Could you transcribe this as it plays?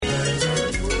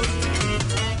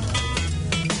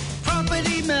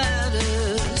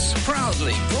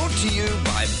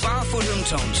by Barfoot and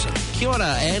Thompson. Kia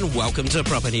ora and welcome to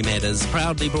Property Matters,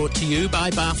 proudly brought to you by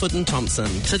Barfoot and Thompson.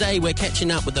 Today we're catching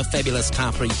up with the fabulous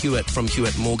Tapere Hewett from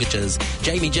Hewett Mortgages,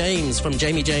 Jaime James from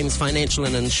Jaime James Financial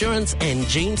and Insurance, and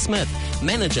Jean Smith,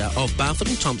 manager of Barfoot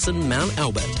and Thompson, Mount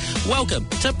Albert. Welcome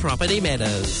to Property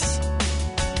Matters.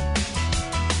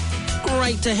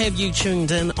 Great to have you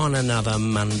tuned in on another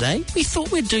Monday. We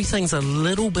thought we'd do things a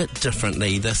little bit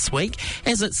differently this week.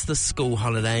 As it's the school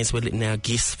holidays, we're letting our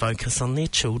guests focus on their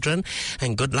children.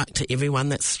 And good luck to everyone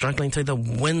that's struggling through the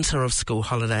winter of school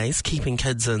holidays, keeping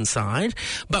kids inside.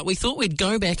 But we thought we'd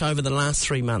go back over the last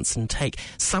 3 months and take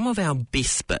some of our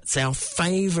best bits, our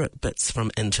favourite bits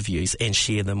from interviews, and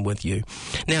share them with you.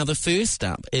 Now, the first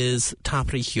up is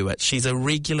Tapere Hewett. She's a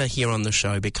regular here on the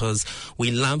show because we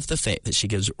love the fact that she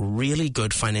gives really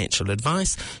good financial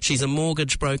advice. She's a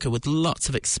mortgage broker with lots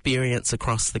of experience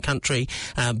across the country,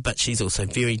 but she's also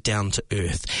very down to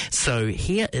earth. So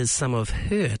here is some of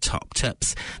her top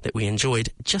tips that we enjoyed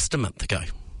just a month ago.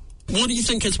 What do you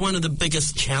think is one of the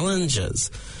biggest challenges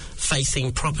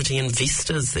facing property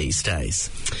investors these days?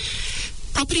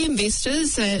 Property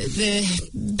investors,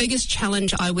 the biggest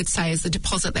challenge I would say is the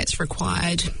deposit that's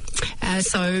required.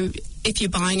 So if you're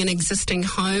buying an existing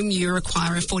home, you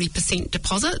require a 40%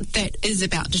 deposit. That is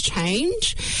about to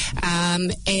change.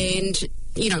 And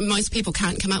you know, most people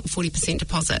can't come up with 40%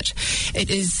 deposit. It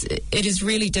is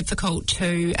really difficult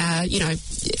to,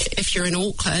 if you're in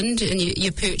Auckland and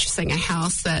you're purchasing a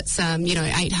house that's,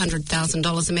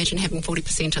 $800,000, imagine having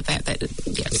 40% of that.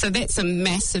 So that's a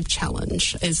massive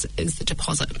challenge is the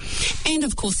deposit. And,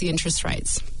 of course, the interest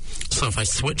rates. So if I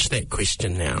switch that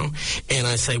question now and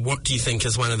I say, what do you think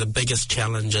is one of the biggest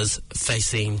challenges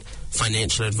facing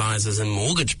financial advisors and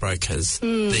mortgage brokers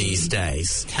these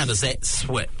days? How does that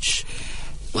switch?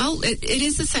 Well, it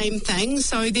is the same thing.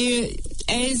 So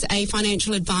as a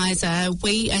financial advisor,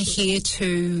 we are here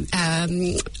to,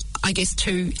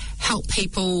 to help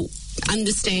people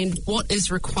understand what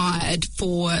is required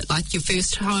for, like, your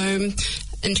first home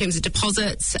in terms of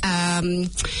deposits,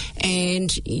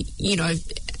 and, you know,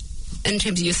 in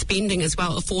terms of your spending as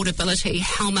well, affordability,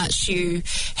 how much you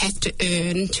have to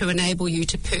earn to enable you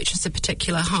to purchase a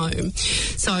particular home.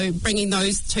 So bringing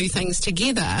those two things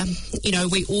together, you know,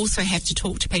 we also have to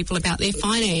talk to people about their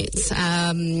finance,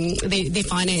 their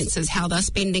finances, how they're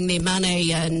spending their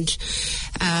money, and,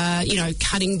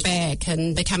 cutting back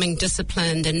and becoming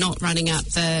disciplined and not running up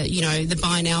the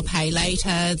buy now, pay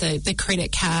later, the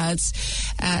credit cards,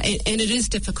 and it is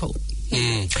difficult.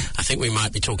 I think we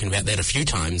might be talking about that a few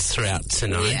times throughout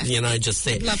tonight. Yeah. You know, just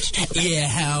that. Love to talk about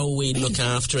how we look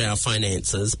after our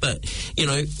finances. But, you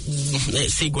know, that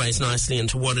segues nicely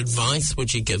into what advice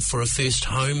would you give for a first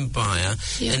home buyer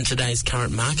in today's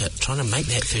current market, trying to make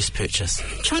that first purchase?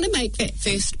 Trying to make that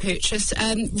first purchase,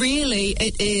 really,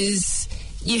 it is,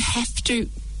 you have to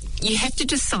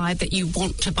decide that you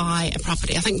want to buy a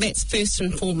property. I think that's first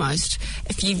and foremost.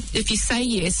 If you say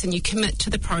yes and you commit to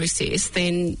the process,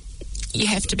 then you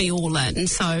have to be all in.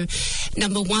 So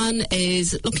number one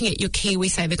is looking at your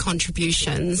KiwiSaver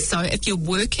contributions. So if you're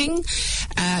working,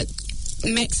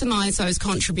 maximise those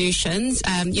contributions,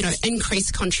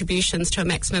 increase contributions to a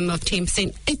maximum of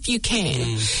 10% if you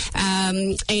can.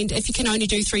 And if you can only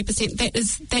do 3%,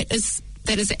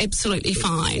 that is absolutely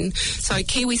fine. So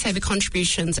KiwiSaver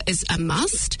contributions is a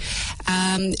must.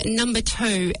 Number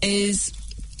two is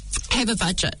have a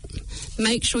budget.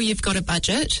 Make sure you've got a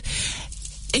budget.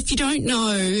 If you don't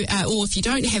know, or if you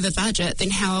don't have a budget, then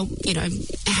how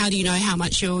do you know how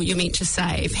much you're meant to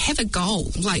save? Have a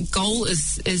goal. Like, goal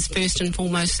is first and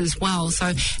foremost as well.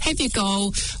 So have your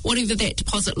goal, whatever that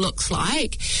deposit looks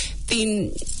like,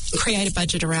 then create a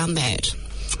budget around that.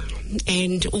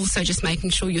 And also just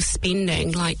making sure you're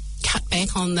spending, like, cut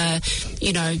back on the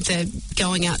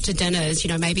going out to dinners,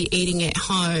 maybe eating at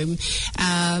home.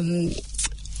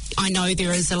 I know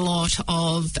there is a lot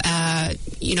of,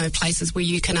 places where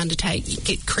you can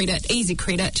get credit, easy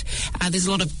credit. There's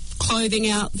a lot of clothing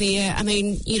out there. I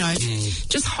mean,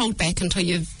 just hold back until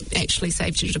you've actually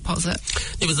saved your deposit.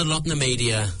 There was a lot in the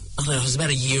media, I don't know, it was about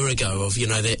a year ago, of,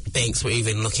 that banks were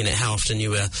even looking at how often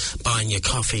you were buying your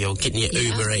coffee or getting your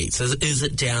Uber Eats. Is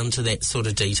it down to that sort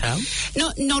of detail?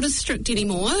 Not as strict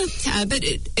anymore, but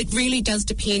it really does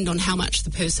depend on how much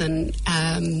the person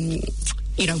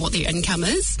what their income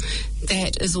is.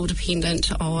 That is all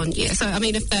dependent on, So, I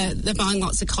mean, if they're buying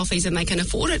lots of coffees and they can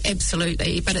afford it,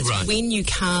 absolutely. But it's when you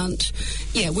can't,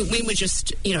 when we're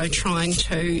just, trying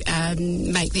to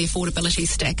make the affordability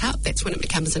stack up, that's when it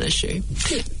becomes an issue.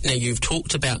 Yeah. Now, you've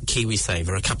talked about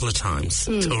KiwiSaver a couple of times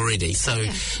already. So,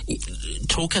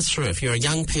 talk us through, if you're a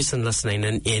young person listening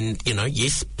and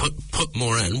yes, put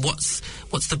more in, what's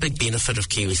the big benefit of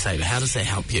KiwiSaver? How does that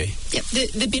help you? Yep,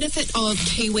 the benefit of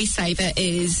KiwiSaver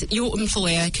is your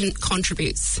employer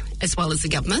contributes as well as the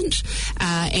government.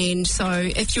 And so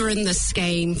if you're in this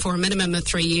scheme for a minimum of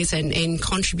 3 years and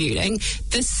contributing,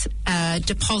 this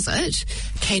deposit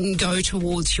can go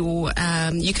towards your,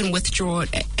 you can withdraw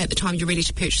it at the time you're ready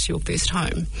to purchase your first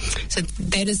home. So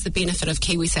that is the benefit of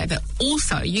KiwiSaver.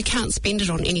 Also, you can't spend it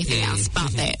on anything else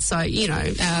but that. So, you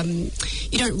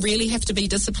don't really have to be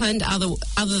disciplined other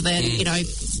than,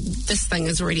 this thing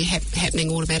is already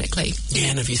happening automatically. Yeah,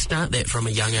 and if you start that from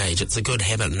a young age, it's a good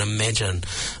habit. And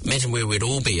imagine where we'd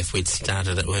all be if we'd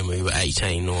started it when we were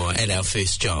 18 or at our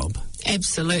first job.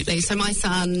 Absolutely. So my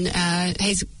son,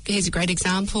 he's a great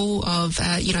example of,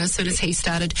 as soon as he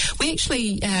started, we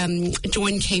actually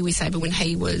joined KiwiSaver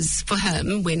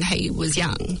when he was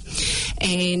young.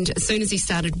 And as soon as he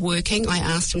started working, I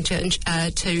asked him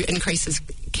to increase his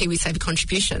KiwiSaver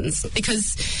contributions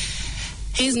because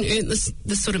he hasn't earned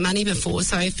this sort of money before.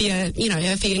 So if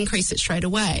he increase it straight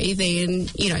away, then,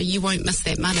 you won't miss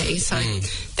that money. So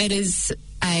that is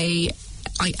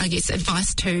I guess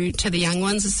advice to the young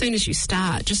ones. As soon as you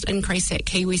start, just increase that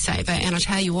KiwiSaver. And I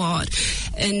tell you what,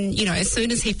 and as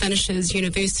soon as he finishes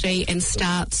university and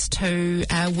starts to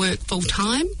work full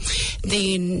time,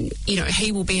 then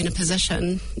he will be in a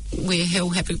position where he'll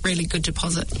have a really good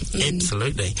deposit.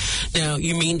 Absolutely. Now,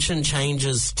 you mentioned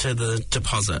changes to the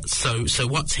deposits. So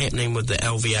what's happening with the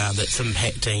LVR that's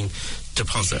impacting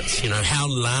deposits? How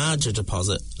large a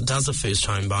deposit does a first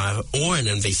home buyer or an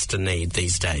investor need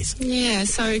these days? Yeah,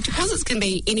 so deposits can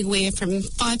be anywhere from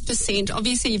 5%.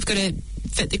 Obviously, you've got to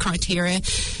fit the criteria,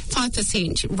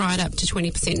 5% right up to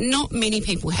 20%. Not many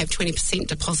people have 20%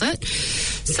 deposit.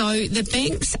 So the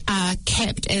banks are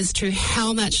capped as to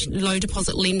how much low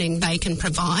deposit lending they can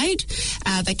provide.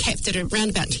 They capped it at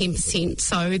around about 10%.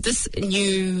 So this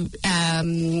new,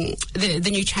 the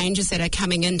new changes that are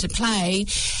coming into play,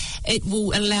 it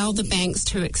will allow the banks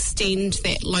to extend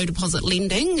that low deposit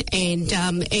lending, and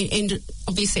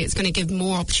obviously it's going to give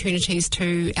more opportunities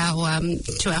to our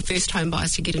first home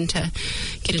buyers to get into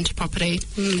property.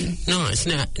 Nice.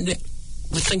 Now,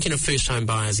 we're thinking of first home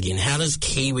buyers again. How does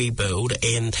Kiwi build?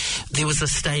 And there was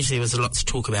a lot to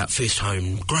talk about first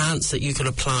home grants that you could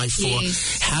apply for.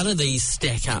 Yes. How do these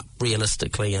stack up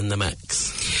realistically in the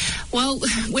mix? Well,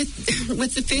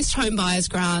 with the first home buyers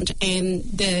grant and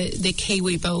the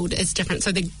Kiwi build is different.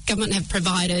 So the government have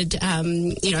provided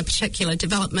particular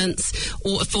developments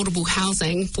or affordable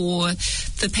housing for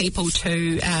people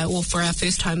to or for our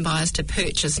first home buyers to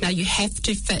purchase. Now you have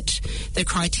to fit the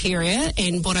criteria,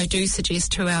 and what I do suggest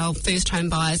to our first home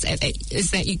buyers is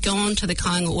that you go onto the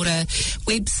Kāinga Ora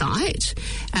website.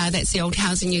 That's the old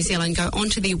Housing New Zealand. Go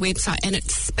onto their website and it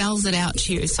spells it out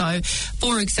to you. So,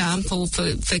 for example,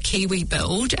 for Kiwi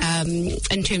build,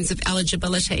 in terms of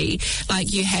eligibility,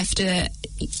 like you have to,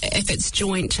 if it's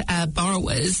joint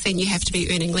borrowers, then you have to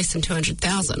be earning less than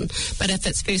 200,000. But if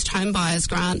it's first home buyers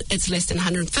grant, it's less than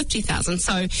 150,000.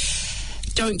 So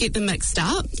don't get them mixed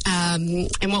up.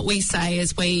 And what we say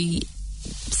is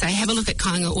have a look at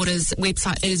Kāinga Ora's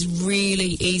website. It is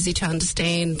really easy to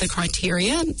understand the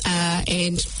criteria,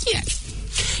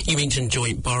 You mentioned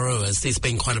joint borrowers. There's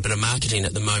been quite a bit of marketing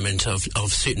at the moment of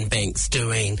certain banks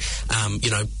doing,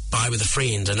 buy with a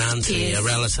friend, an auntie, a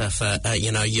relative,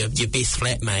 your best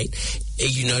flatmate. Are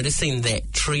you noticing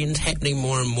that trend happening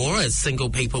more and more as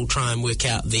single people try and work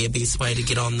out their best way to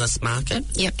get on this market?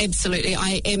 Yep, absolutely.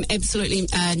 I am absolutely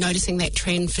noticing that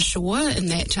trend for sure, and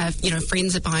that,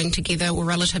 friends are buying together or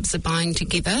relatives are buying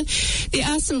together. There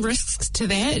are some risks to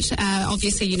that.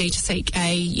 Obviously, you need to seek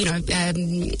a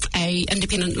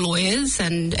independent lawyers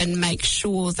and make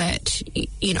sure that,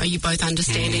 you both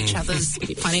understand each other's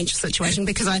financial situation,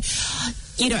 because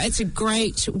it's a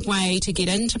great way to get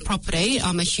into property.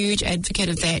 I'm a huge advocate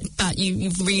of that, but you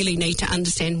really need to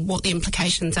understand what the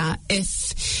implications are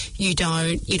if you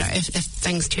don't, if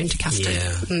things turn to custody.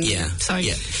 So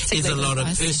there's a lot of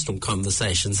personal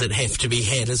conversations that have to be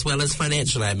had as well as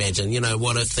financial, I imagine.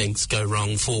 What if things go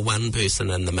wrong for one person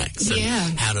in the mix?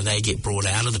 And how do they get brought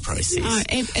out of the process?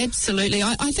 Oh, absolutely.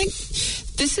 I think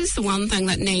this is the one thing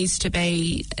that needs to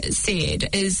be said,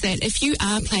 is that if you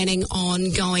are planning on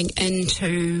going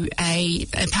into a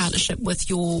partnership with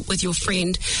your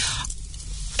friend,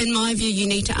 in my view, you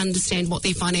need to understand what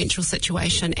their financial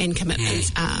situation and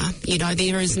commitments are. You know,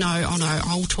 there is no,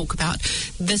 I'll talk about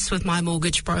this with my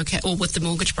mortgage broker or with the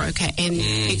mortgage broker, and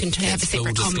you can have a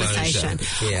separate conversation.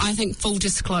 Yeah. I think full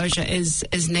disclosure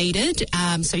is needed,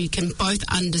 so you can both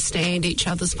understand each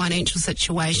other's financial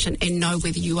situation and know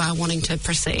whether you are wanting to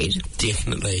proceed.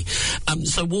 Definitely.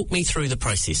 So walk me through the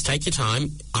process. Take your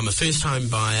time. I'm a first-time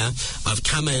buyer. I've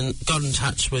come in, got in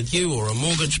touch with you or a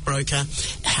mortgage broker.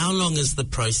 How long is the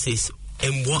process,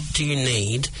 and what do you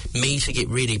need me to get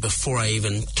ready before I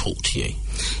even talk to you?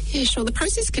 Yeah, sure. The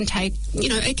process can take,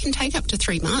 it can take up to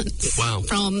 3 months. Wow.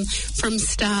 From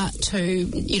start to,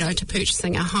 to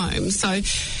purchasing a home. So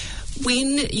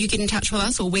when you get in touch with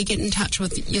us, or we get in touch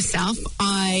with yourself,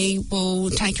 I will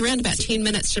take around about 10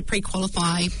 minutes to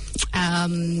pre-qualify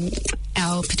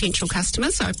our potential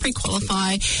customers. So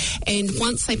pre-qualify, and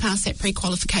once they pass that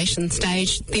pre-qualification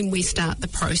stage, then we start the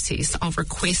process of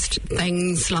request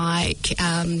things like,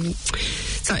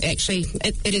 so actually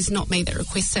it is not me that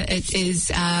requests it, it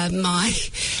is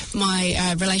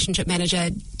my relationship manager,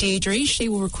 Deirdre. She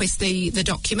will request the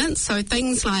documents, so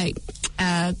things like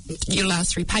your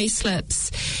last 3 pay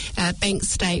slips, bank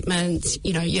statements,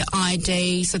 your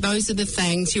ID. So those are the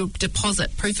things, your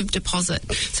deposit, proof of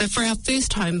deposit. So for our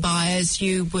first home buyers,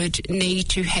 you would need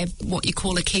to have what you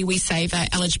call a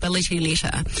KiwiSaver eligibility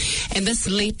letter. And this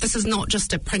is not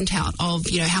just a printout of,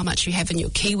 how much you have in your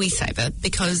KiwiSaver,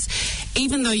 because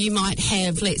even though you might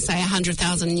have, let's say,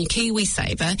 100,000 in your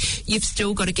KiwiSaver, you've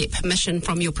still got to get permission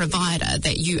from your provider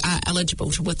that you are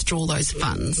eligible to withdraw those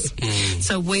funds.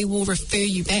 So we will refer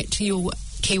you back to your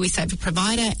KiwiSaver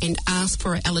provider and ask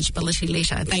for an eligibility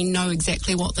letter. They know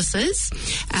exactly what this is,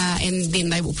 and then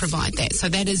they will provide that. So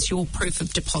that is your proof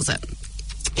of deposit.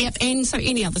 Yep, and so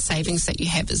any other savings that you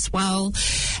have as well.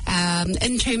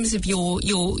 In terms of your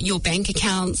bank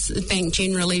accounts, the bank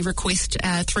generally request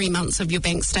 3 months of your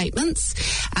bank statements.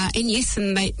 And yes,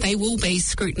 and they will be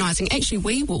scrutinising, actually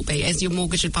we will be, as your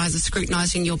mortgage advisor,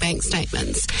 scrutinising your bank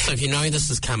statements. So if you know this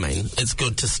is coming, it's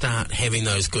good to start having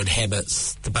those good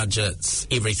habits, the budgets,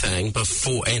 everything,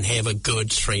 before, and have a good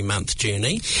 3-month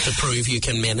journey to prove you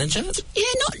can manage it? Yeah,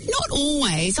 not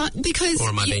always, because... Or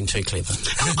am I being too clever?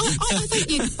 I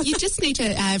think you just need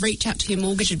to reach out to your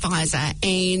mortgage advisor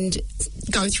and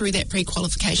go through that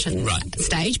pre-qualification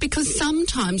stage, because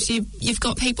sometimes you've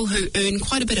got people who earn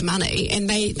quite a bit of money and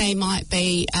they might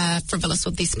be frivolous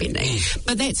with their spending,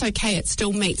 but that's okay. It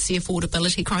still meets the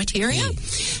affordability criteria.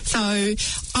 So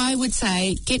I would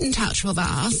say get in touch with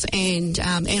us, and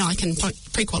I can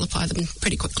pre-qualify them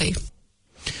pretty quickly.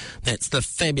 That's the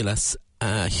fabulous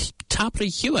Tapere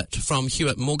Hewett from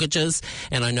Hewett Mortgages,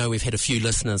 and I know we've had a few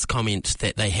listeners comment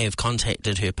that they have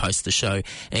contacted her post the show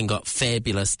and got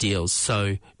fabulous deals,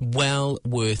 so well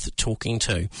worth talking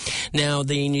to. Now,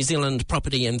 the New Zealand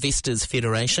Property Investors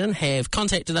Federation have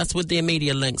contacted us with their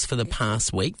media links for the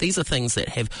past week. These are things that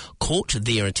have caught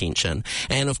their attention,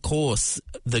 and of course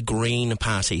the Green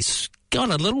Party's got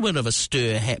a little bit of a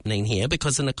stir happening here,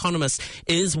 because an economist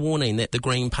is warning that the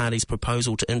Green Party's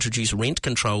proposal to introduce rent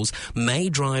controls may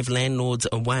drive landlords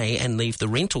away and leave the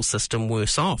rental system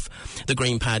worse off. The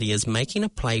Green Party is making a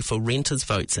play for renters'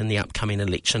 votes in the upcoming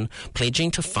election,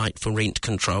 pledging to fight for rent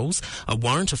controls, a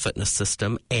warrant of fitness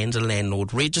system and a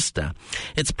landlord register.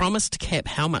 It's promised to cap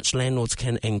how much landlords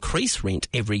can increase rent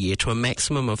every year to a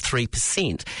maximum of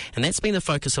 3%, and that's been the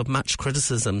focus of much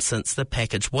criticism since the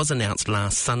package was announced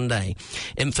last Sunday.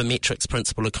 Infometrics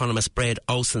principal economist Brad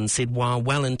Olsen said while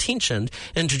well-intentioned,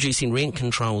 introducing rent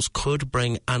controls could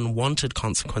bring unwanted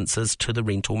consequences to the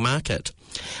rental market.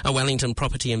 A Wellington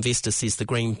property investor says the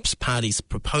Green Party's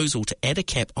proposal to add a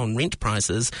cap on rent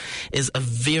prices is a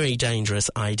very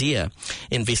dangerous idea.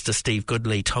 Investor Steve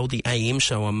Goodley told the AM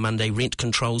show on Monday rent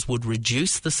controls would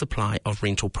reduce the supply of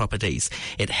rental properties.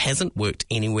 It hasn't worked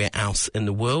anywhere else in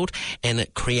the world, and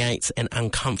it creates an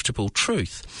uncomfortable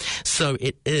truth. So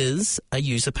it is a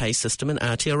user pay system in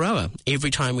Aotearoa.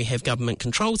 Every time we have government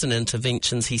controls and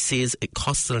interventions, he says it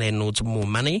costs the landlords more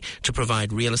money to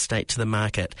provide real estate to the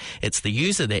market. It's the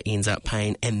user that ends up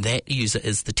paying, and that user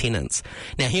is the tenants.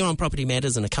 Now, here on Property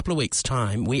Matters, in a couple of weeks'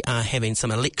 time, we are having some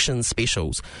election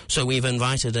specials. So we've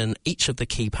invited in each of the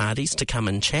key parties to come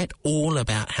and chat all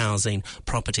about housing,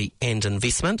 property and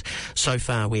investment. So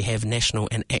far, we have National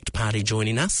and ACT Party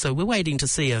joining us, so we're waiting to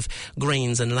see if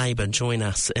Greens and Labour join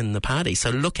us in the party. So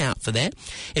look out for that.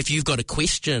 If you've got a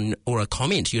question or a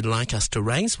comment you'd like us to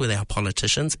raise with our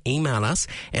politicians, email us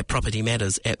at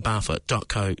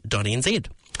propertymatters@barfoot.co.nz.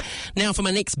 Now, for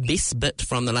my next best bit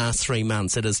from the last 3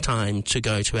 months, it is time to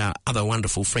go to our other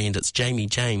wonderful friend. It's Jaime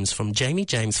James from Jaime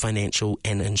James Financial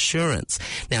and Insurance.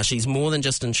 Now, she's more than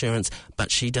just insurance,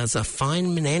 but she does a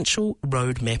financial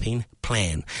road mapping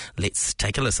plan. Let's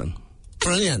take a listen.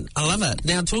 Brilliant. I love it.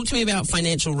 Now, talk to me about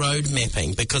financial road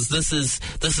mapping, because this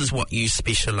is what you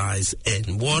specialise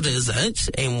in. What is it,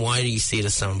 and why do you see it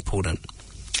as so important?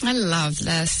 I love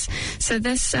this. So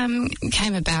this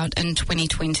came about in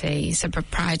 2020. So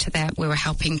prior to that, we were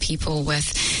helping people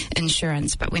with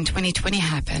insurance. But when 2020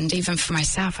 happened, even for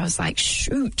myself, I was like,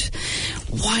 shoot,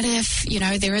 what if,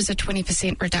 there is a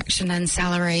 20% reduction in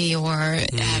salary, or,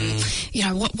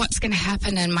 what's going to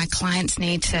happen? And my clients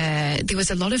there was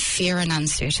a lot of fear and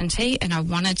uncertainty, and I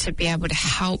wanted to be able to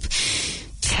help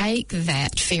take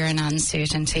that fear and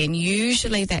uncertainty. And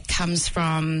usually that comes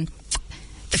from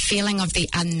the feeling of the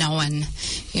unknown,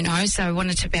 so I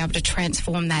wanted to be able to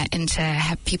transform that into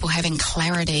people having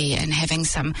clarity and having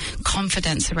some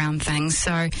confidence around things.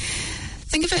 So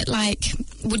think of it like,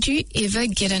 would you ever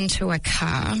get into a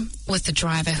car with the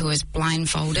driver who is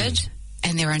blindfolded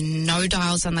and there are no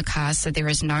dials on the car, so there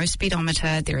is no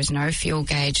speedometer, there is no fuel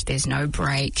gauge, there's no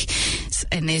brake,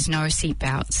 and there's no seat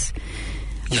belts?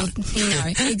 No.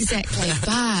 Exactly.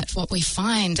 But what we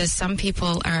find is some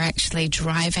people are actually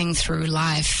driving through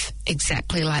life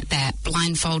exactly like that,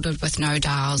 blindfolded with no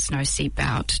dials, no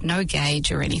seatbelt, no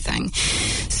gauge or anything.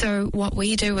 So what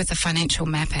we do with the financial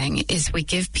mapping is we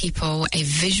give people a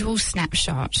visual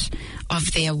snapshot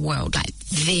of their world, like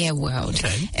their world.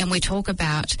 Okay. And we talk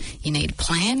about, you need a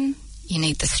plan, you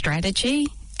need the strategy,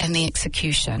 and the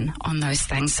execution on those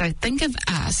things. So think of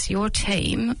us, your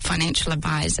team, financial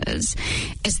advisors,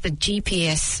 as the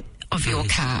GPS of your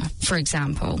car, for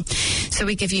example. So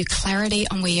we give you clarity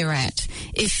on where you're at.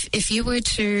 If you were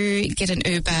to get an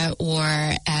Uber,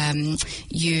 or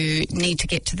you need to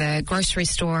get to the grocery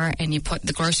store and you put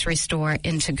the grocery store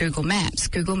into Google Maps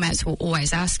will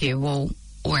always ask you, well,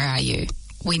 where are you?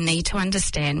 We need to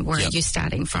understand where you're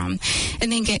starting from,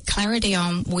 and then get clarity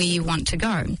on where you want to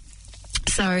go.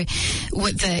 So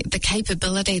with the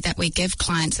capability that we give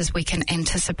clients is we can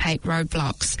anticipate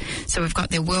roadblocks. So we've got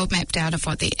their world mapped out of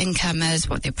what their income is,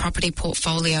 what their property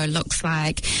portfolio looks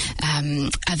like.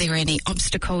 Are there any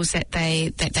obstacles that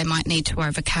they might need to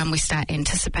overcome? We start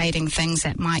anticipating things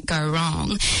that might go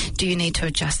wrong. Do you need to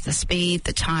adjust the speed,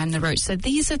 the time, the route? So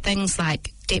these are things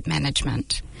like debt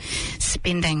management,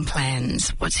 spending plans.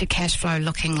 What's your cash flow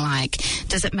looking like?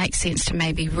 Does it make sense to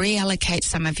maybe reallocate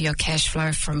some of your cash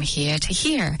flow from here to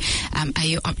here? Are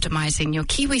you optimizing your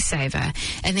KiwiSaver?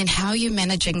 And then how are you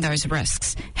managing those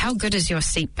risks? How good is your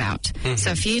seatbelt? Mm-hmm.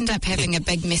 So if you end up having a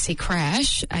big messy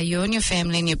crash, are you and your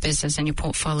family and your business and your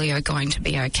portfolio going to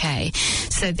be okay?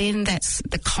 So then that's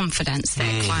the confidence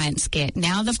that clients get.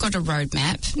 Now they've got a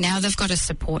roadmap. Now they've got a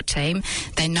support team.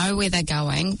 They know where they're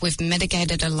going. We've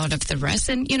mitigated a lot of the risks,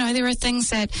 and there are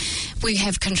things that we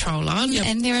have control on,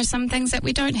 and there are some things that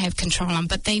we don't have control on,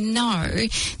 but they know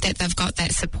that they've got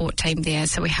that support team there,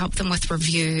 so we help them with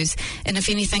reviews, and if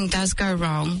anything does go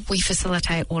wrong, we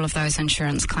facilitate all of those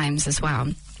insurance claims as well.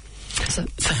 So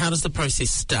how does the process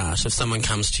start? If someone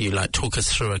comes to you, talk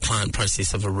us through a client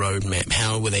process of a roadmap.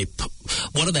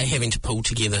 What are they having to pull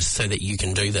together so that you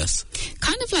can do this?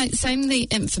 Kind of like same the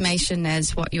information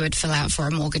as what you would fill out for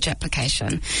a mortgage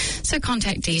application. So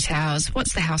contact details,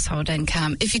 what's the household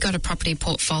income? If you've got a property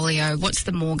portfolio, what's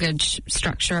the mortgage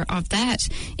structure of that?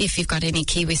 If you've got any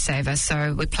KiwiSaver.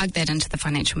 So we plug that into the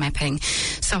financial mapping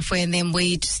software, and then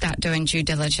we start doing due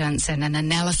diligence and an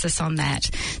analysis on that.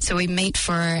 So we meet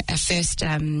for a first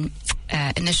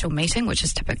initial meeting, which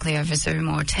is typically over Zoom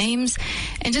or Teams,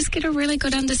 and just get a really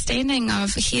good understanding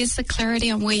of, here's the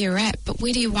clarity on where you're at, but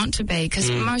where do you want to be? Because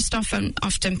most often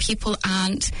people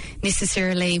aren't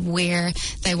necessarily where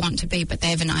they want to be, but they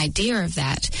have an idea of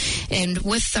that. And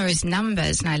with those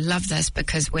numbers, and I love this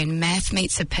because when math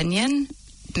meets opinion,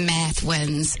 math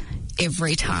wins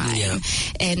every time. Yeah.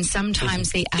 And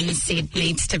sometimes the unsaid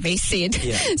needs to be said.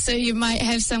 Yeah. So you might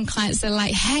have some clients that are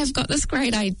like, hey, I've got this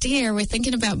great idea. We're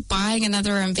thinking about buying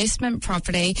another investment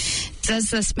property. Does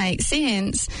this make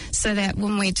sense? So that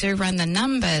when we do run the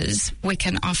numbers, we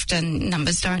can often,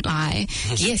 numbers don't lie.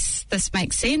 Yes, this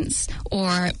makes sense.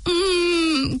 Or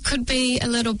could be a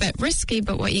little bit risky,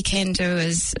 but what you can do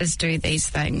is do these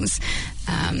things.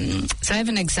 So I have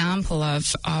an example of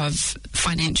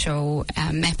financial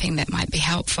mapping that might be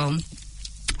helpful.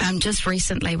 Just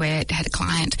recently we had a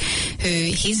client who,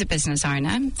 he's a business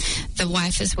owner. The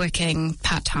wife is working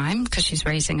part-time because she's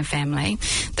raising a family.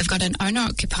 They've got an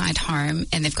owner-occupied home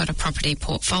and they've got a property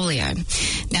portfolio.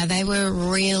 Now, they were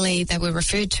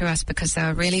referred to us because they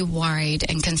were really worried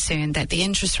and concerned that the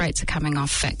interest rates are coming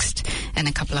off fixed in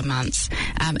a couple of months.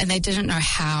 And they didn't know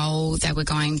how they were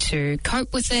going to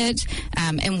cope with it,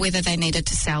 and whether they needed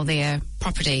to sell their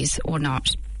properties or not.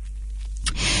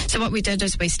 So what we did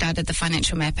is we started the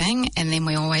financial mapping, and then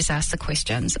we always ask the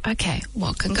questions, okay,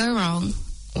 what can go wrong?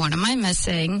 What am I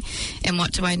missing? And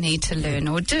what do I need to learn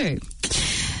or do?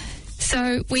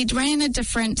 So we ran a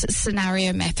different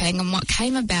scenario mapping, and what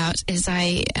came about is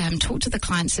I talked to the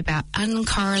clients about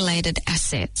uncorrelated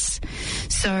assets.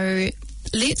 So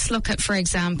let's look at, for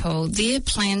example, their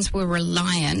plans were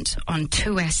reliant on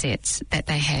two assets that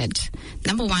they had.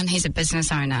 Number one, he's a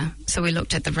business owner, so we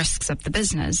looked at the risks of the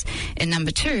business. And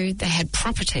number two, they had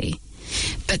property.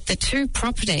 But the two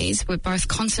properties were both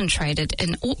concentrated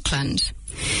in Auckland.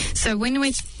 So when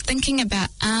we're thinking about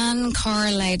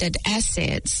uncorrelated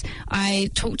assets, I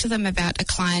talked to them about a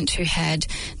client who had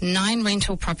 9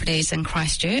 rental properties in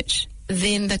Christchurch.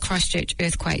 Then the Christchurch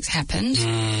earthquakes happened.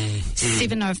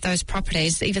 7 of those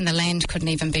properties, even the land couldn't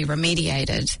even be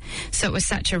remediated. So it was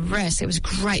such a risk. It was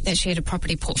great that she had a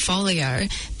property portfolio,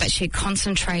 but she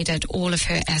concentrated all of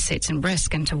her assets and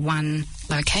risk into one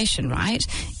location, right?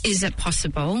 Is it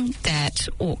possible that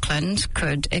Auckland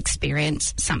could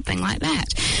experience something like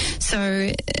that?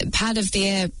 So part of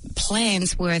their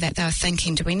plans were that they were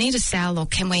thinking, do we need to sell, or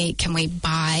can we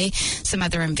buy some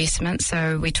other investments?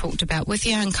 So we talked about, with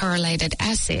your uncorrelated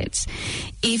assets,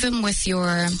 even with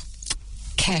your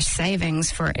cash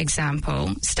savings, for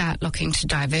example, start looking to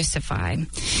diversify.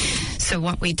 So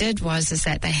what we did is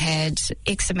that they had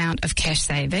X amount of cash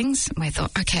savings. We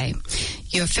thought, okay,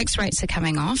 your fixed rates are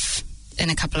coming off in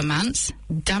a couple of months.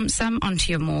 Dump some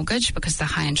onto your mortgage because the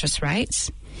high interest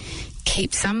rates.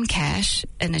 Keep some cash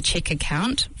in a check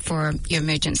account for your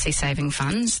emergency saving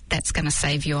funds. That's going to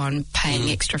save you on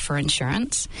paying extra for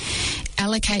insurance.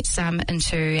 Allocate some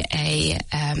into a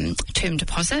term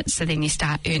deposit, so then you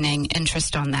start earning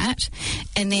interest on that.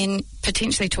 And then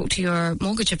potentially talk to your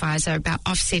mortgage advisor about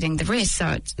offsetting the rest,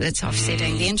 so it's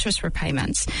offsetting the interest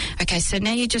repayments. Okay, so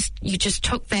now you just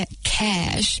took that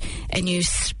cash and you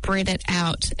spread it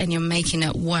out, and you're making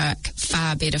it work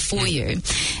far better for you.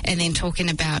 And then talking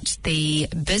about the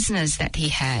business that he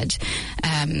had,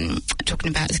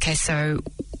 talking about, okay, so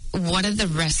what are the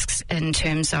risks in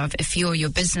terms of if you or your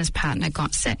business partner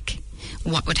got sick?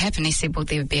 What would happen? He said, well,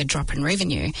 there would be a drop in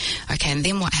revenue. Okay, and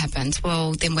then what happens?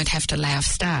 Well, then we'd have to lay off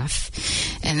staff.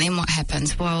 And then what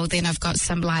happens? Well, then I've got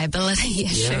some liability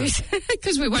issues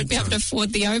because we won't be able to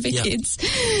afford the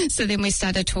overheads. So then we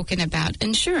started talking about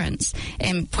insurance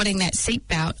and putting that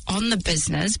seatbelt on the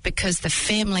business, because the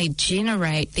family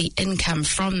generate the income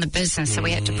from the business. So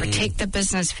we had to protect the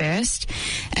business first,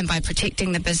 and by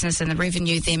protecting the business and the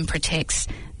revenue then protects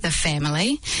the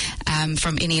family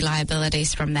from any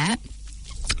liabilities from that.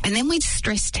 And then we'd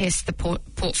stress test the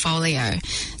portfolio.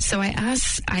 So I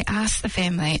asked the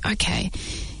family, okay,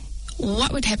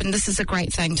 what would happen? This is a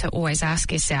great thing to always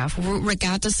ask yourself,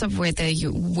 regardless of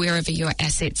wherever your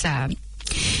assets are.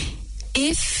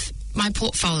 If my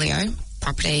portfolio,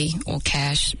 property or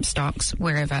cash, stocks,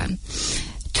 wherever,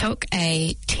 took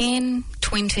a 10,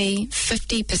 20,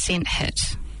 50%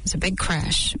 hit, it's a big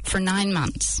crash for 9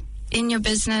 months, in your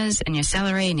business, in your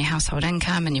salary, in your household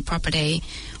income, in your property,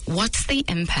 what's the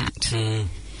impact?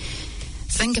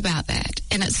 Think about that.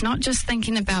 And it's not just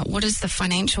thinking about what is the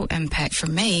financial impact for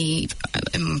me.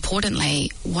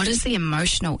 Importantly, what is the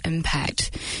emotional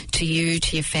impact to you,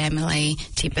 to your family,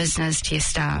 to your business, to your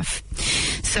staff?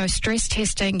 So stress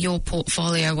testing your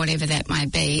portfolio, whatever that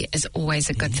might be, is always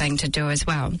a good thing to do as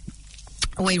well.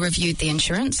 We reviewed the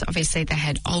insurance. Obviously, they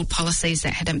had old policies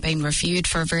that hadn't been reviewed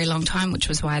for a very long time, which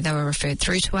was why they were referred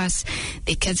through to us.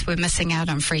 Their kids were missing out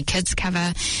on free kids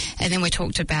cover. And then we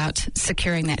talked about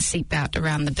securing that seatbelt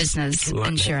around the business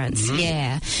insurance.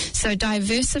 So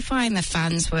diversifying the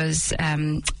funds was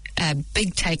a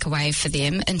big takeaway for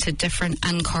them into different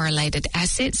uncorrelated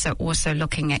assets. So also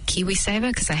looking at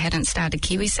KiwiSaver, because they hadn't started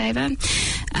KiwiSaver.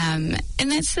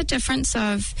 And that's the difference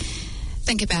of...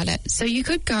 Think about it. So you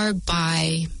could go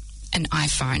buy an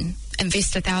iPhone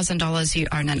invest $1,000, you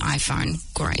own an iPhone.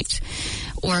 Great.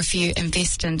 Or if you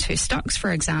invest into stocks,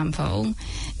 for example,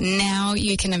 now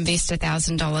you can invest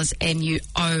 $1,000 and you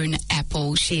own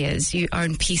Apple shares. You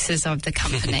own pieces of the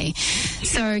company.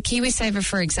 So KiwiSaver,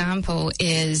 for example,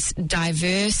 is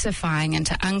diversifying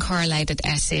into uncorrelated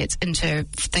assets, into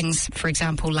things, for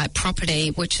example, like property,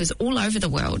 which is all over the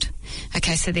world.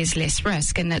 Okay, so there's less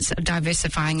risk, and it's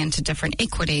diversifying into different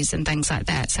equities and things like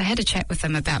that. So I had a chat with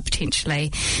them about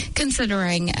potentially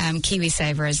considering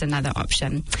KiwiSaver as another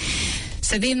option.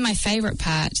 So then my favourite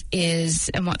part is,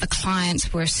 and what the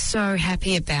clients were so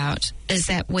happy about, is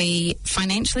that we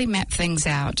financially mapped things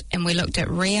out and we looked at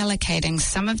reallocating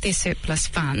some of their surplus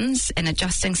funds and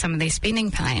adjusting some of their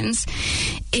spending plans.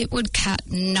 It would cut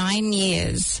 9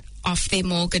 years off their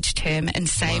mortgage term and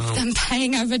save them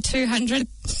paying over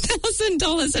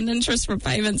 $200,000 in interest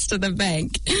repayments to the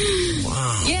bank.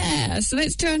 Wow. Yeah, so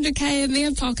that's $200K in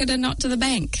their pocket and not to the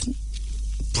bank.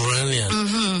 Brilliant.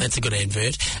 Mm-hmm. That's a good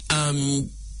advert.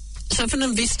 So if an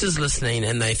investor's listening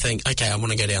and they think, okay, I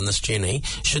want to go down this journey,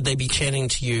 should they be chatting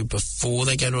to you before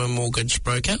they go to a mortgage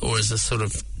broker, or is this sort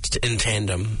of in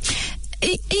tandem?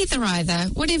 Either.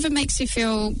 Whatever makes you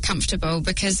feel comfortable,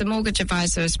 because the mortgage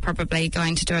advisor is probably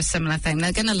going to do a similar thing.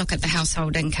 They're going to look at the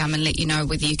household income and let you know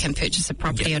whether you can purchase a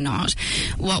property or not.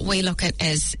 What we look at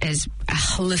is a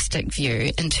holistic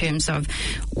view in terms of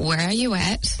where are you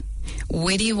at,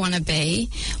 where do you want to be,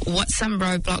 what's some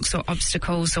roadblocks or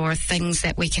obstacles or things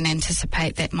that we can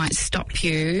anticipate that might stop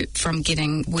you from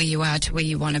getting where you are to where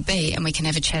you want to be, and we can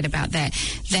have a chat about that.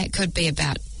 That could be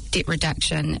about debt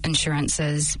reduction,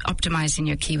 insurances, optimising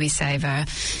your KiwiSaver,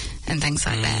 and things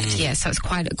like that. Yeah, so it's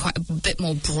quite a bit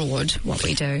more broad what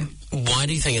we do. Why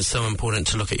do you think it's so important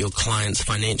to look at your client's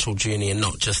financial journey and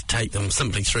not just take them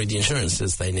simply through the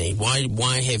insurances they need?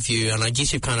 Why have you, and I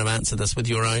guess you've kind of answered this with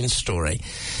your own story,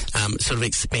 sort of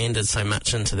expanded so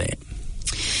much into that?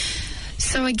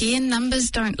 So again, numbers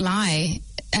don't lie.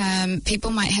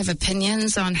 People might have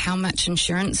opinions on how much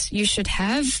insurance you should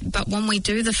have, but when we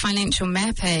do the financial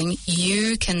mapping,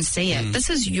 you can see it. This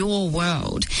is your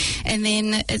world. And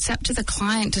then it's up to the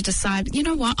client to decide, you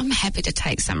know what, I'm happy to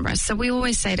take some risk. So we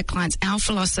always say to clients, our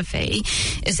philosophy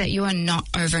is that you are not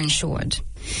overinsured.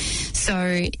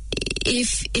 So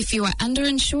if you are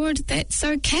underinsured, that's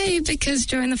okay, because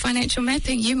during the financial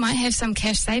mapping, you might have some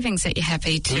cash savings that you're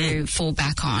happy to fall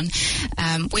back on.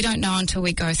 We don't know until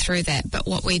we go through that, but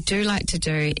what we do like to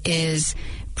do is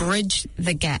bridge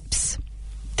the gaps.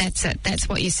 That's it. That's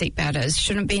what your seatbelt is.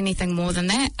 Shouldn't be anything more than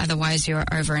that, otherwise you're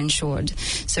overinsured.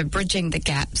 So bridging the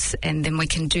gaps, and then we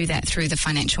can do that through the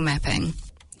financial mapping.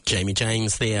 Jaime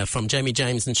James there from Jaime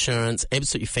James Insurance,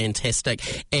 absolutely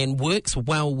fantastic, and works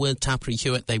well with Tapere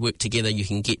Hewett. They work together. You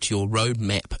can get your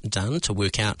roadmap done to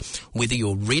work out whether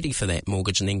you're ready for that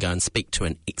mortgage, and then go and speak to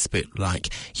an expert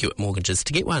like Hewett Mortgages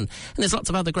to get one. And there's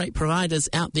lots of other great providers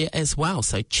out there as well,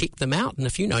 so check them out. And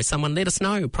if you know someone, let us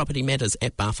know.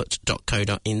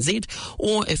 propertymatters@barfoot.co.nz,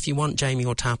 or if you want Jaime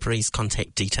or Tapere's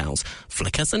contact details,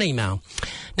 flick us an email.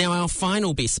 Now, our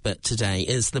final best bit today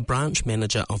is the branch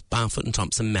manager of Barfoot and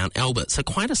Thompson, Mount Albert. So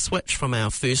quite a switch from our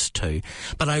first two,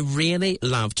 but I really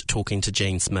loved talking to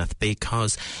Jean Smith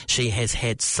because she has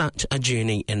had such a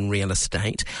journey in real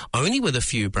estate, only with a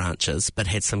few branches, but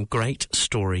had some great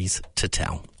stories to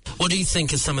tell. What do you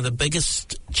think are some of the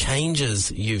biggest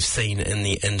changes you've seen in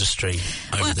the industry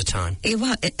over the time?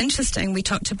 Well, interesting. We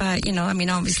talked about,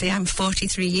 obviously I'm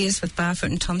 43 years with Barfoot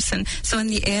and Thompson. So in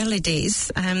the early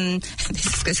days,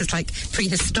 this is like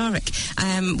prehistoric,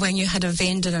 when you had a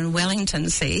vendor in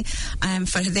Wellington, say,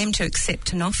 for them to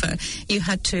accept an offer, you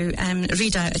had to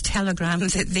read out a telegram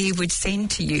that they would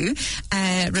send to you,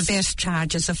 reverse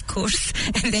charges, of course,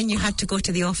 and then you had to go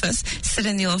to the office, sit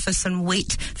in the office and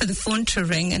wait for the phone to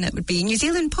ring, and it would be New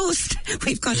Zealand Post.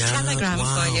 We've got a telegram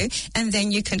for you, and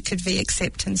then you can convey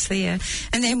acceptance there.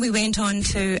 And then we went on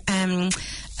to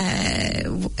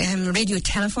radio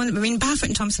telephone. I mean, Barfoot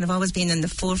and Thompson have always been in the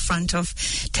forefront of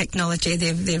technology.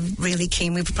 They've really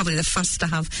came. We were probably the first to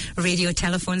have radio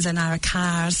telephones in our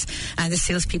cars. The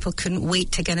salespeople couldn't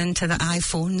wait to get into the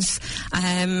iPhones.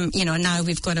 Now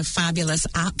we've got a fabulous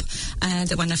app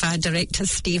that one of our directors,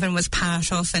 Stephen, was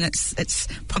part of, and it's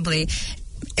probably,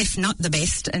 if not the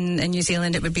best in New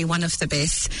Zealand, it would be one of the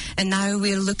best. And now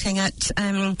we're looking at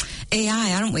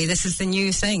AI, aren't we? This is the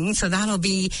new thing, so that'll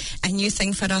be a new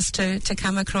thing for us to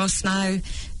come across now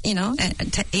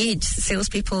to aid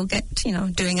salespeople get,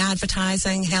 doing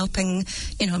advertising, helping,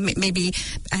 maybe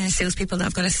salespeople that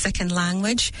have got a second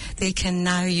language, they can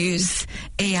now use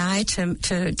AI to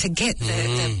get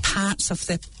the parts of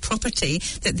the property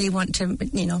that they want to,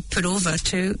 put over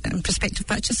to prospective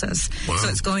purchasers. Wow. So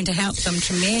it's going to help them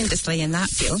tremendously in that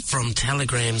field. From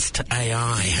telegrams to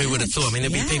AI, who would have thought? I mean,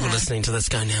 there'd be people listening to this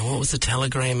going, now, what was the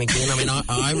telegram again? I mean,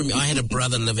 I remember I had a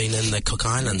brother living in the Cook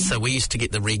Islands, so we used to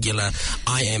get the regular,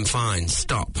 I am fine,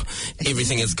 stop.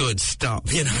 Everything is good, stop,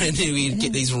 and then we'd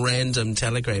get these random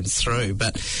telegrams through.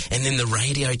 And then the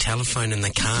radio telephone in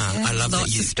the car. Yeah, I love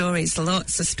lots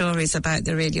of stories about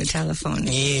the radio telephone.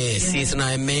 Yes, and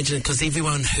I imagine, because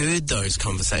everyone heard those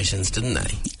conversations, didn't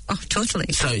they? Oh,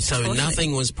 totally. So totally.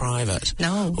 Nothing was private.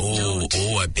 No.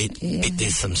 I bet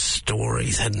there's some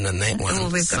stories hidden in that one. Oh,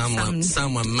 we've got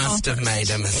someone must have made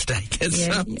a mistake at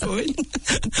some point.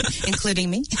 Including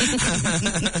me.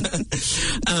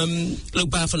 Look,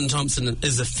 Barfoot and Thompson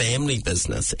is a family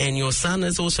business, and your son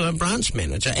is also a branch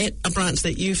manager at a branch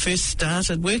that you first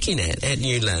started working at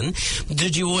New Lynn.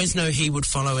 Did you always know he would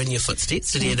follow in your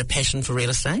footsteps? Did he have a passion for real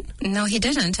estate? No, he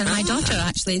didn't. And my daughter,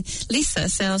 actually, Lisa,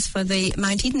 sells for the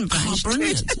Mount Eden branch. Oh,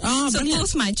 brilliant. So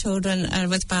both my children are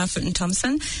with Barfoot and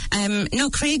Thompson.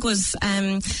 Craig was,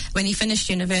 when he finished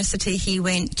university, he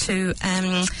went to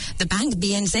the bank,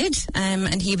 BNZ,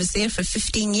 and he was there for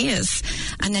 15 years.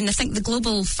 And then I think the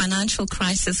global financial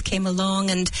crisis came along,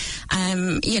 and,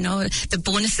 the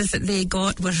bonuses that they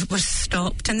got were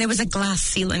stopped, and there was a glass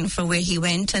ceiling for where he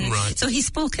went. And so he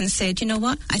spoke and said, you know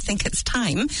what, I think it's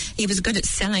time. He was good at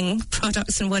selling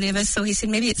products and whatever, so he said,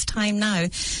 maybe it's time now.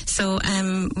 So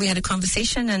we had a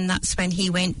conversation, and that's when he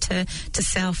went to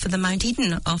sell for the Mount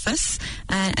Eden office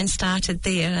and started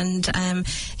there. And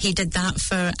he did that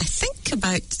for, I think,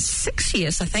 about 6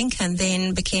 years, and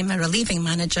then became a relieving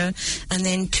manager, and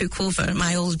then took over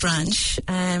my old branch.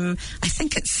 I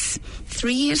think it's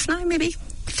 3 years now, maybe.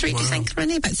 Three, do you think,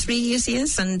 Renee? About 3 years he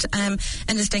is, and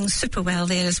is doing super well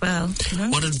there as well.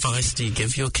 Mm-hmm. What advice do you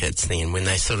give your kids then when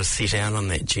they sort of set out on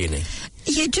that journey?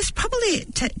 Yeah, just probably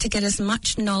to get as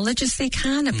much knowledge as they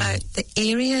can about the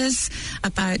areas,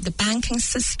 about the banking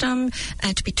system,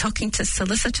 to be talking to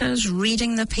solicitors,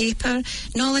 reading the paper.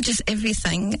 Knowledge is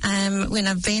everything. When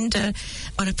a vendor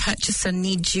or a purchaser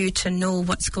needs you to know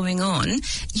what's going on,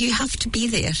 you have to be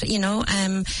there,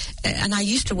 and I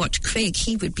used to watch Craig.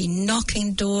 He would be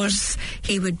knocking doors.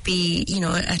 He would be,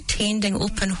 attending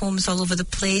open homes all over the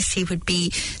place. He would be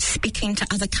speaking to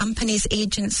other companies,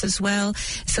 agents as well,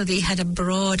 so they had a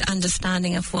broad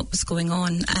understanding of what was going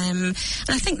on. And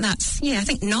I think I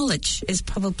think knowledge is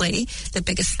probably the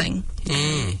biggest thing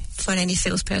for any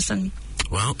salesperson.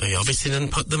 Well, he obviously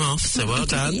didn't put them off, so well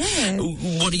done. Yeah.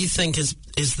 What do you think is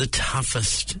the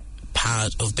toughest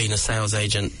part of being a sales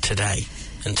agent today,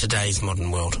 in today's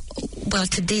modern world? Well,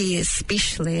 today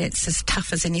especially, it's as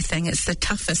tough as anything. It's the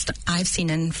toughest I've seen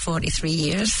in 43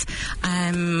 years.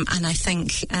 And I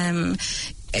think...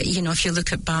 if you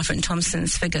look at Barfoot and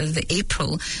Thompson's figure, the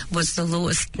April was the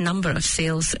lowest number of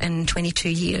sales in 22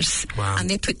 years. Wow. And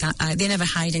they put that out. They never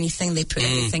hide anything. They put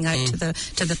everything out to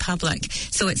the public.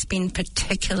 So it's been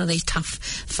particularly tough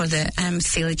for the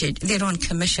sales agent. They're on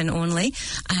commission only,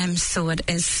 so it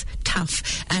is tough.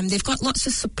 They've got lots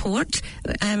of support.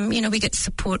 We get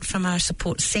support from our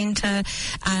support centre.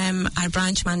 Our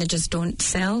branch managers don't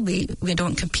sell. We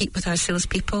don't compete with our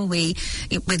salespeople. We're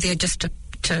there just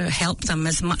to help them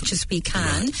as much as we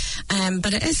can.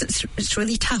 But it's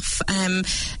really tough.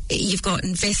 You've got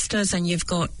investors and you've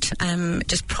got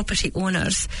just property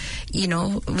owners. We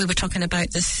were talking about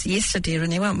this yesterday,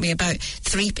 Renee, weren't we? About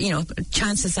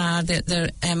chances are that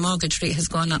their mortgage rate has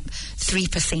gone up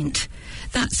 3%.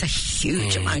 That's a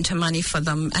huge amount of money for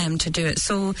them to do it.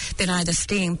 So they're either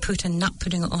staying put and not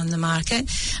putting it on the market,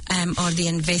 or the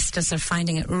investors are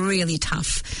finding it really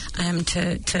tough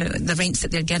to the rents that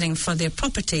they're getting for their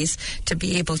properties to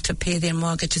be able to pay their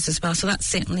mortgages as well. So that's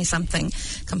certainly something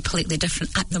completely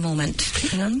different at the moment.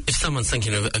 If someone's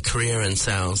thinking of a career in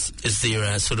sales, is there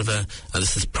a sort of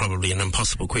this is probably an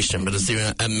impossible question, but is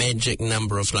there a magic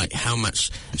number of how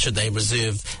much should they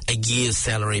reserve a year's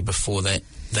salary before they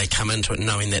come into it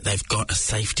knowing that they've got a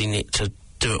safety net to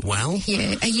do it well?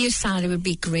 Yeah, a year's salary would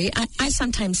be great. I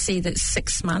sometimes say that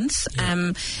 6 months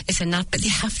is enough, but they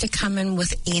have to come in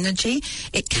with energy.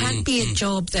 It can't be a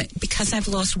job that, because I've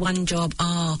lost one job,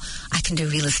 I can do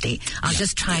real estate. I'll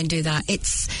just try and do that.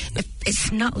 If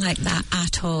It's not like that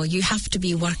at all. You have to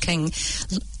be working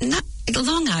not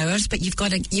long hours, but you've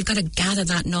got to gather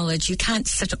that knowledge. You can't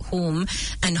sit at home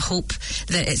and hope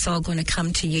that it's all going to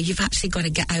come to you. You've actually got to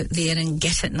get out there and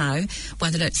get it now,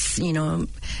 whether it's,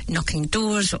 knocking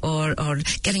doors or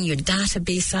getting your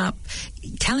database up,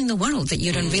 telling the world that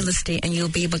you're in real estate and you'll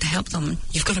be able to help them.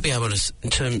 You've got to be able to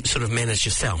sort of manage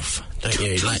yourself, don't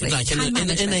you?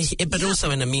 Totally. But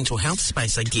also in a mental health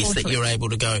space, I guess, Totally. that you're able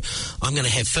to go, I'm going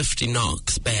to have 50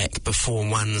 knocks back before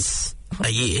one's a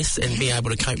yes, and be able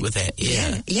to cope with that.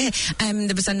 Yeah.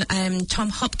 There was Tom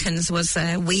Hopkins was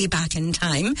way back in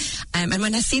time, and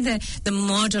when I see the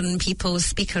modern people,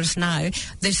 speakers now,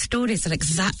 their stories are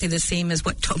exactly the same as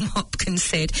what Tom Hopkins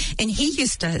said, and he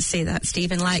used to say that,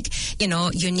 Stephen,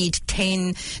 you need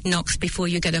 10 knocks before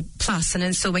you get a plus, and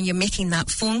then so when you're making that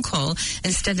phone call,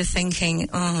 instead of thinking,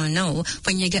 oh no,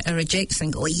 when you get a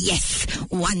rejection, go, yes,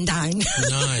 one down.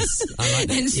 Nice. I like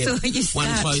that. And so you start,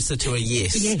 one closer to a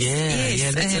yes.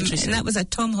 Yeah, that's interesting. And that was a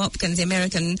Tom Hopkins, the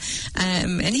American,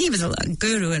 and he was a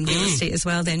guru in real estate as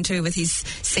well then too, with his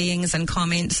sayings and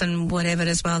comments and whatever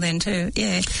as well then too.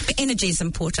 Yeah, but energy is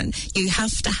important. You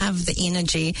have to have the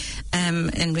energy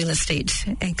in real estate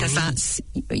because that's,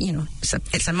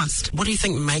 it's a must. What do you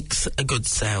think makes a good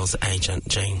sales agent,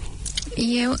 Jean?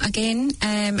 Again,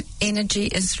 energy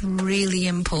is really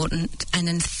important, and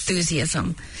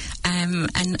enthusiasm,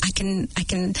 and I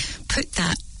can put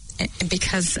that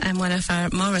because one of our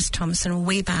Morris Thompson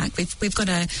way back, we've got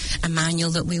a manual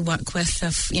that we work with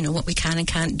of what we can and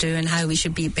can't do and how we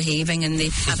should be behaving, and they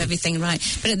have everything right.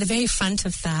 But at the very front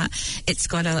of that, it's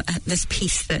got this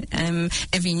piece that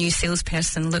every new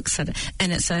salesperson looks at,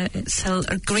 and it's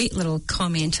a great little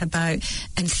comment about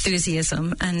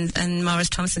enthusiasm. And Morris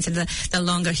Thompson said that the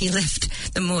longer he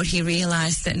lived, the more he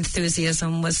realised that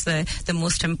enthusiasm was the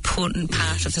most important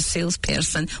part of the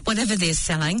salesperson, whatever they're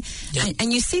selling. Yeah.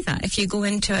 And you see that if you go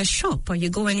into a shop or you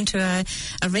go into a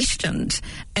restaurant,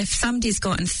 if somebody's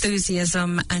got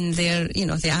enthusiasm and they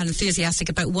are enthusiastic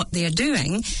about what they're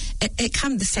doing,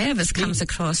 the service comes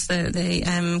across,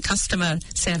 the customer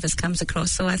service comes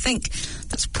across. So I think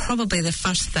that's probably the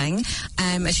first thing.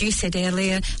 As you said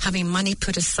earlier, having money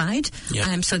put aside,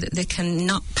 so that they can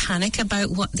not panic about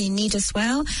what they need as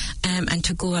well, and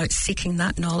to go out seeking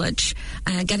that knowledge,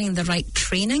 getting the right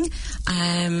training.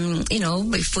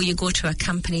 Before you go to a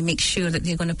company, make sure that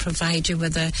they're going to provide you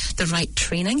with the right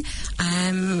training.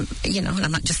 And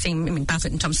I'm not just saying,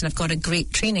 Barfoot and Thompson have got a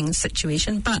great training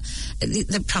situation, but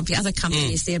there are probably other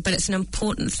companies there, but it's an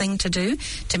important thing to do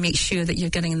to make sure that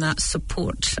you're getting that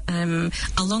support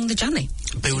along the journey.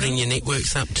 Building your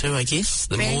networks up too, I guess.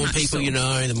 The more people you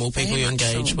know, the more people you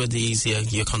engage with, the easier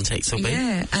your contacts will be.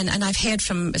 Yeah, and I've heard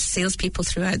from salespeople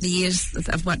throughout the years that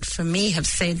have worked for me have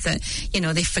said that,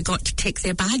 they forgot to take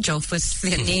their badge off with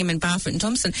their name in Barfoot and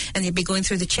Thompson, and they'd be going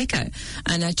through the checkout,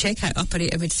 and a checkout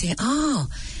operator would say, "Oh,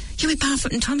 you with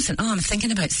Barfoot and Thompson? Oh, I'm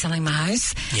thinking about selling my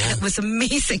house." Yeah. It was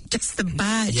amazing. Just the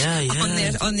badge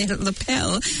on their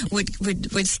lapel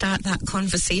would start that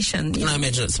conversation. And I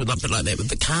imagine it's a bit like that with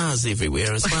the cars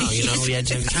everywhere as well. We had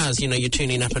the cars. You're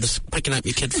tuning up picking up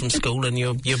your kid from school, and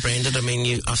you're branded.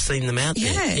 I've seen them out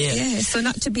there. Yeah. So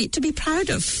not to be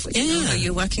proud of who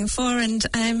you're working for, and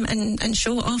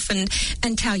show off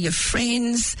and tell your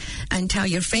friends, and tell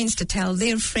your friends to tell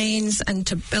their friends, and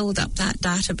to build up that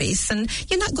database. And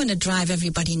you're not going to drive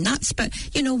everybody nuts, but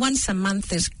once a month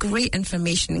there's great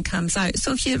information comes out.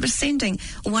 So if you're sending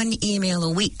one email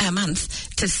a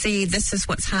month to say this is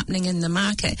what's happening in the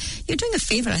market, you're doing a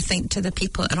favour, I think, to the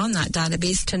people that are on that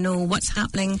database to know what's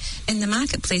happening in the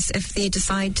marketplace if they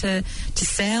decide to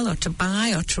sell or to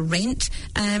buy or to rent.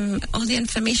 All the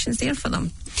information's there for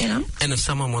them. And if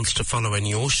someone wants to follow in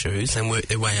your shoes and work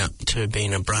their way up to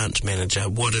being a branch manager,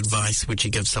 what advice would you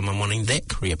give someone wanting that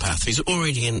career path who's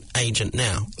already an agent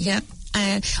now? Yeah.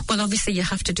 Well, obviously you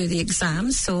have to do the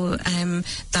exams, so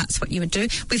that's what you would do.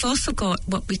 We've also got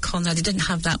what we call, now they didn't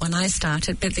have that when I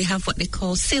started, but they have what they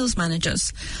call sales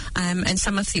managers, and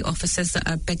some of the offices that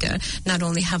are bigger not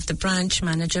only have the branch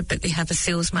manager, but they have a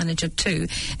sales manager too,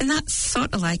 and that's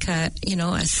sort of like a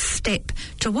step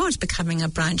towards becoming a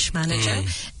branch manager,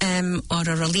 or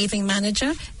a relieving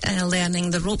manager,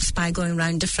 learning the ropes by going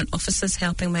around different offices,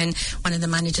 helping when one of the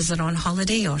managers are on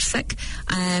holiday or sick.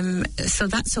 So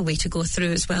that's a way to go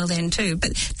through as well then too,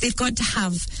 but they've got to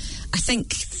have I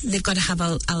think they've got to have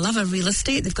a love of real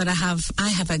estate. I have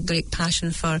a great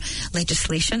passion for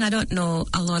legislation. I don't know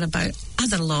a lot about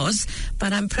other laws,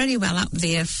 but I'm pretty well up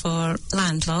there for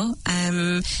land law.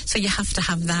 So you have to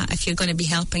have that if you're going to be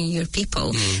helping your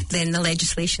people. Then the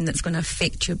legislation that's going to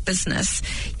affect your business,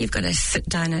 you've got to sit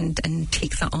down and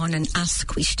take that on and ask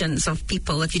questions of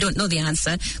people. If you don't know the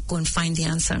answer, go and find the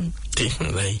answer.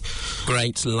 Definitely.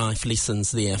 Great life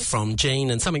lessons there from Jean,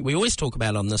 and something we always talk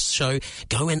about on this show,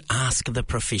 go and ask the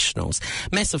professionals.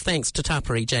 Massive thanks to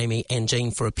Tapere, Jamie and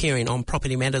Jean for appearing on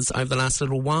Property Matters over the last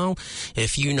little while.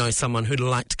 If you know someone who'd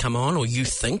like to come on, or you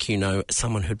think you know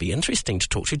someone who'd be interesting to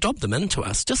talk to, dob them in to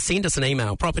us. Just send us an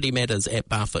email,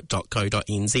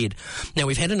 propertymatters@barfoot.co.nz. Now,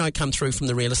 we've had a note come through from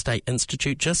the Real Estate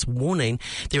Institute just warning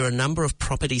there are a number of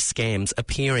property scams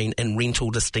appearing in rental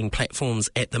listing platforms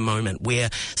at the moment, where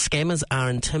scammers are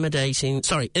intimidating,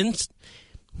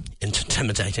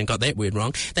 got that word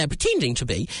wrong. They're pretending to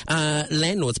be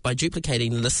landlords by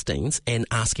duplicating listings and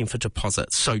asking for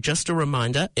deposits. So just a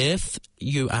reminder, if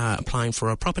you are applying for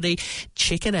a property,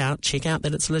 check it out. Check out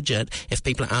that it's legit. If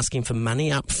people are asking for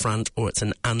money up front or it's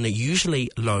an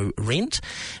unusually low rent,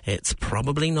 it's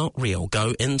probably not real.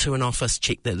 Go into an office,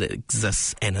 check that it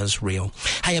exists and is real.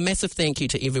 Hey, a massive thank you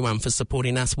to everyone for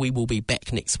supporting us. We will be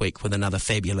back next week with another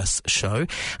fabulous show.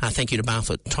 Thank you to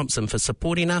Barfoot Thompson for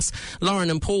supporting us.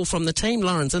 Lauren and Paul from the team.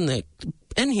 Lauren's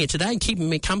in here today, keeping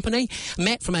me company.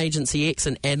 Matt from Agency X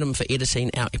and Adam for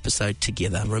editing our episode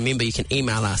together. Remember, you can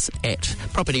email us at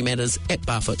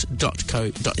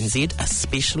propertymatters@barfoot.co.nz,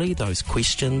 especially those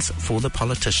questions for the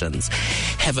politicians.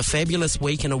 Have a fabulous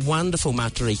week and a wonderful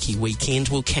Matariki weekend.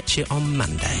 We'll catch you on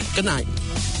Monday. Good night.